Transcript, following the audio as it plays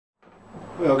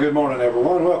Well, good morning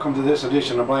everyone. Welcome to this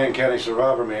edition of Bland County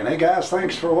Survivor Man. Hey guys,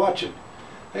 thanks for watching.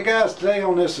 Hey guys, today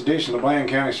on this edition of Bland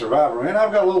County Survivor Man,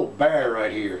 I've got a little bear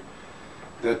right here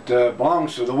that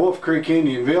belongs to the Wolf Creek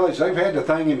Indian Village. They've had the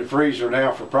thing in the freezer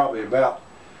now for probably about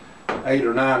 8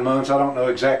 or 9 months. I don't know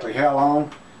exactly how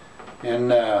long. And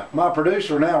my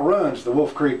producer now runs the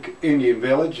Wolf Creek Indian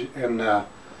Village, and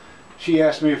she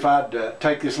asked me if I'd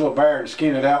take this little bear and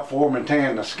skin it out for them and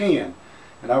tan the skin.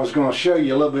 And I was going to show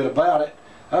you a little bit about it.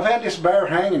 I've had this bear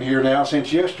hanging here now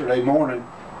since yesterday morning,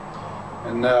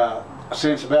 and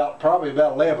since probably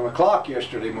about 11 o'clock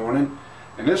yesterday morning,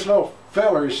 and this little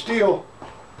feller is still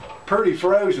pretty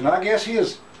frozen. I guess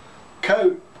his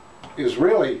coat is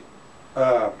really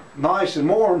nice and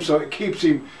warm, so it keeps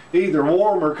him either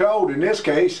warm or cold. In this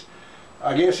case,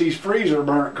 I guess he's freezer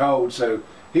burnt cold, so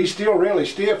he's still really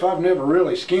stiff. I've never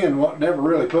really skinned one, never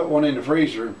really put one in the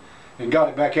freezer and got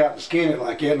it back out to skin it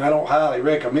like that, and I don't highly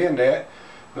recommend that,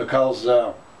 because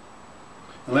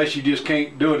unless you just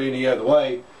can't do it any other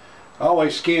way. I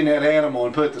always skin that animal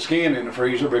and put the skin in the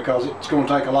freezer, because it's going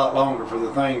to take a lot longer for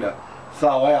the thing to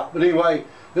thaw out. But anyway,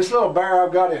 this little bear,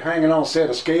 I've got it hanging on a set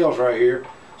of scales right here.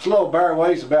 This little bear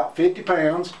weighs about 50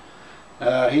 pounds.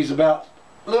 He's about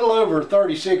a little over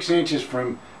 36 inches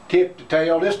from tip to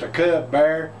tail, just a cub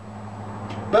bear.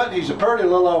 But he's a pretty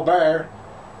little old bear,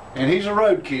 and he's a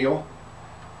roadkill.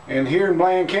 And here in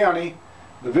Bland County,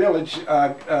 the village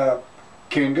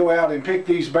can go out and pick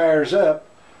these bears up,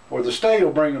 or the state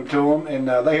will bring them to them,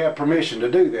 and they have permission to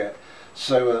do that.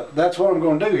 So that's what I'm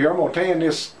going to do here. I'm going to tan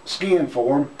this skin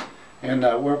for them, and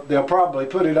they'll probably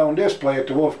put it on display at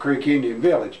the Wolf Creek Indian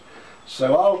Village.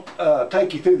 So I'll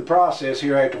take you through the process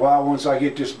here after a while once I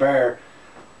get this bear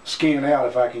skinned out,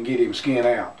 if I can get him skinned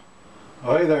out.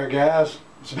 Well, hey there guys,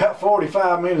 it's about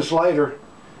 45 minutes later.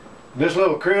 This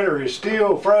little critter is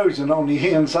still frozen on the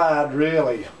inside,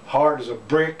 really hard as a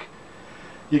brick.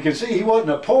 You can see he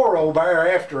wasn't a poor old bear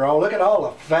after all. Look at all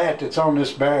the fat that's on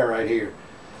this bear right here.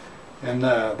 And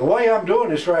the way I'm doing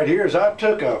this right here is I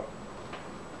took an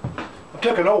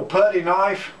old putty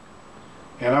knife,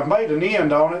 and I've made an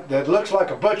end on it that looks like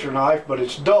a butcher knife, but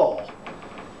it's dull.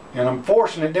 And I'm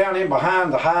forcing it down in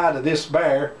behind the hide of this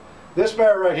bear. This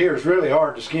bear right here is really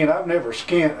hard to skin. I've never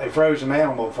skinned a frozen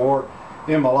animal before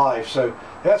in my life, so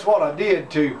that's what I did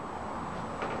to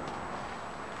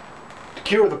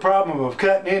cure the problem of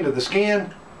cutting into the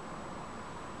skin.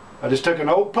 I just took an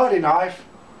old putty knife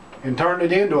and turned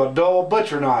it into a dull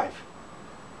butcher knife.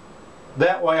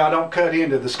 That way I don't cut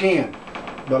into the skin.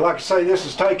 But like I say, this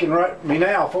is taking me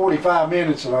now 45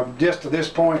 minutes, and I'm just to this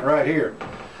point right here.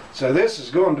 So this is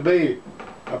going to be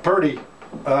a pretty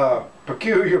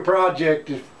peculiar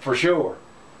project for sure.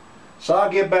 So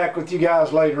I'll get back with you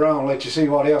guys later on and let you see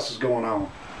what else is going on.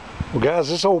 Well guys,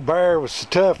 this old bear was so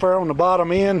tough there on the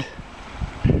bottom end.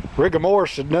 Rigor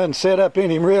mortis had done set up in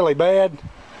him really bad.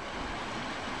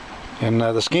 And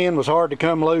the skin was hard to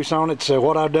come loose on it, so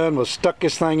what I've done was stuck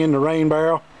this thing in the rain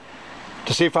barrel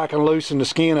to see if I can loosen the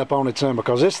skin up on it some,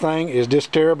 because this thing is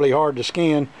just terribly hard to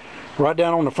skin right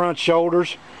down on the front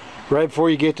shoulders right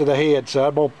before you get to the head. So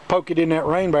I'm going to poke it in that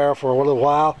rain barrel for a little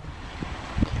while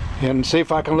and see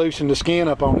if I can loosen the skin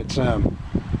up on it some.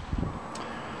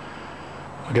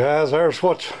 Guys, there's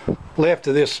what's left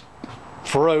of this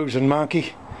frozen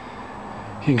monkey.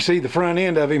 You can see the front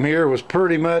end of him here was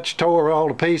pretty much tore all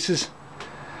to pieces.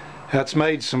 That's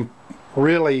made some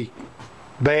really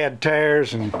bad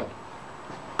tears and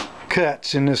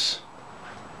cuts in this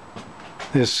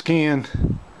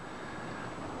skin.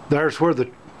 There's where the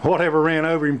whatever ran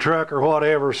over him, truck or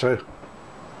whatever. So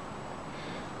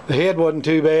the head wasn't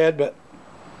too bad, but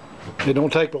it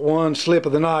don't take but one slip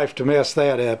of the knife to mess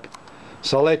that up.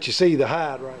 So I'll let you see the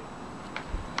hide right.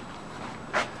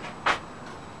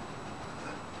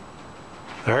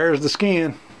 There's the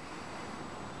skin.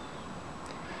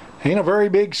 Ain't a very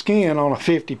big skin on a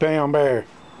 50-pound bear.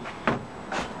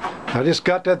 I just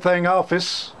got that thing off.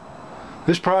 This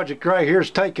project right here has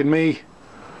taken me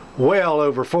well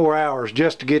over 4 hours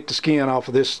just to get the skin off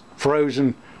of this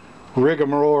frozen rigor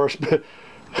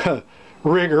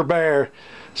bear.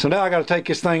 So now I got to take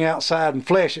this thing outside and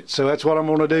flesh it, so that's what I'm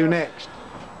going to do next.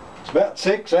 It's about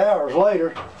 6 hours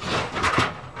later.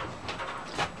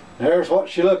 There's what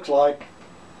she looks like.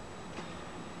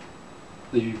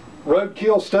 The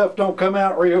roadkill stuff don't come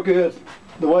out real good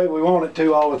the way we want it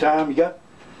to all the time. You got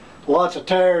lots of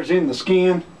tears in the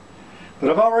skin, but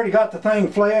I've already got the thing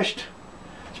fleshed.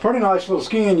 It's a pretty nice little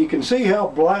skin. You can see how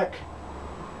black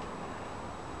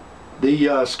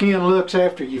the skin looks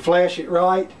after you flesh it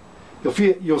right.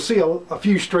 You'll see a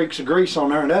few streaks of grease on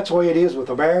there, and that's the way it is with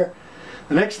a bear.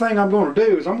 The next thing I'm going to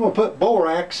do is I'm going to put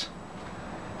borax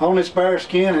on this bear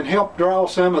skin and help draw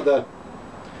some of the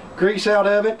grease out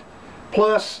of it.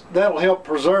 Plus, that'll help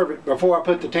preserve it before I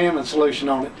put the tannin solution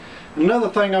on it. Another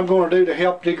thing I'm going to do to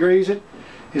help degrease it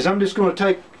is I'm just going to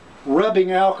take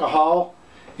rubbing alcohol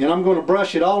and I'm going to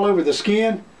brush it all over the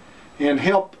skin and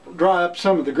help dry up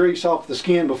some of the grease off the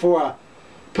skin before I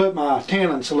put my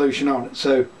tannin solution on it.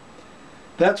 So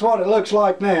that's what it looks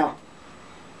like now.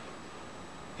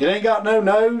 It ain't got no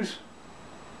nose.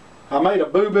 I made a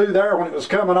boo-boo there when it was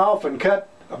coming off and cut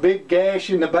a big gash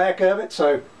in the back of it.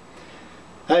 So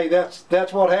hey,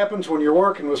 that's what happens when you're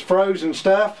working with frozen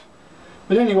stuff.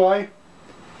 But anyway,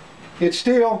 it's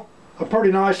still a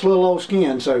pretty nice little old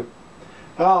skin. So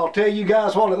I'll tell you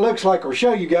guys what it looks like, or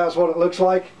show you guys what it looks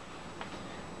like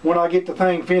when I get the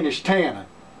thing finished tanning.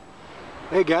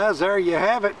 Hey guys, there you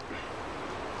have it.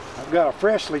 I've got a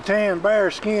freshly tanned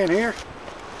bear skin here.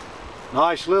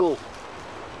 Nice little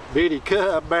bitty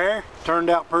cub bear. Turned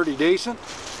out pretty decent,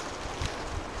 if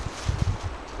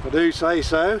I do say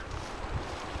so.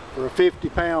 For a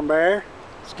 50-pound bear,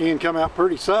 skin come out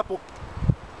pretty supple.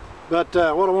 But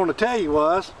what I want to tell you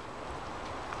was,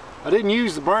 I didn't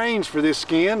use the brains for this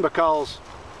skin because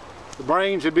the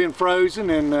brains have been frozen,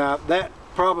 and that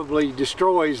probably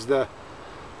destroys the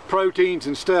proteins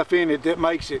and stuff in it that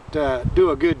makes it do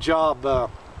a good job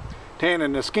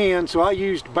tanning the skin. So I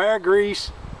used bear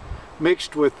grease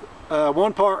mixed with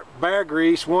 1 part bear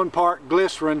grease, 1 part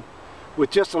glycerin with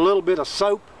just a little bit of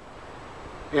soap.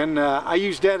 And I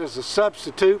used that as a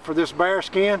substitute for this bear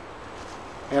skin,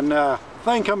 and the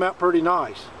thing come out pretty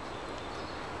nice.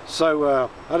 So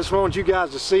I just wanted you guys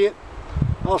to see it.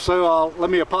 Also, let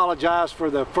me apologize for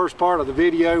the first part of the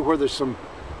video where there's some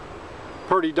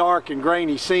pretty dark and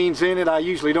grainy scenes in it. I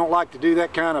usually don't like to do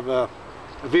that kind of a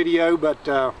video, but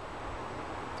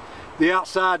the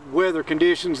outside weather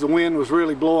conditions, the wind was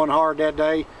really blowing hard that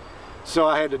day, so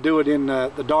I had to do it in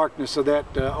the darkness of that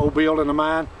old building of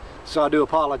mine. So I do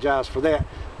apologize for that.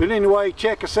 But anyway,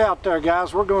 check us out there,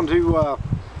 guys. We're going to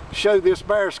show this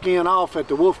bear skin off at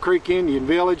the Wolf Creek Indian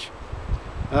Village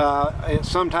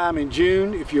sometime in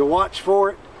June. If you'll watch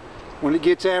for it when it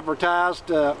gets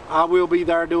advertised, I will be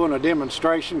there doing a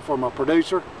demonstration for my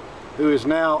producer, who is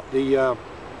now the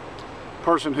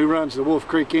person who runs the Wolf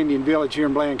Creek Indian Village here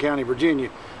in Bland County, Virginia.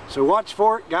 So watch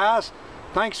for it, guys.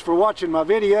 Thanks for watching my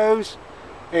videos,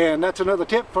 and that's another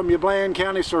tip from your Bland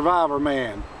County Survivor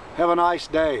Man. Have a nice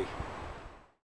day.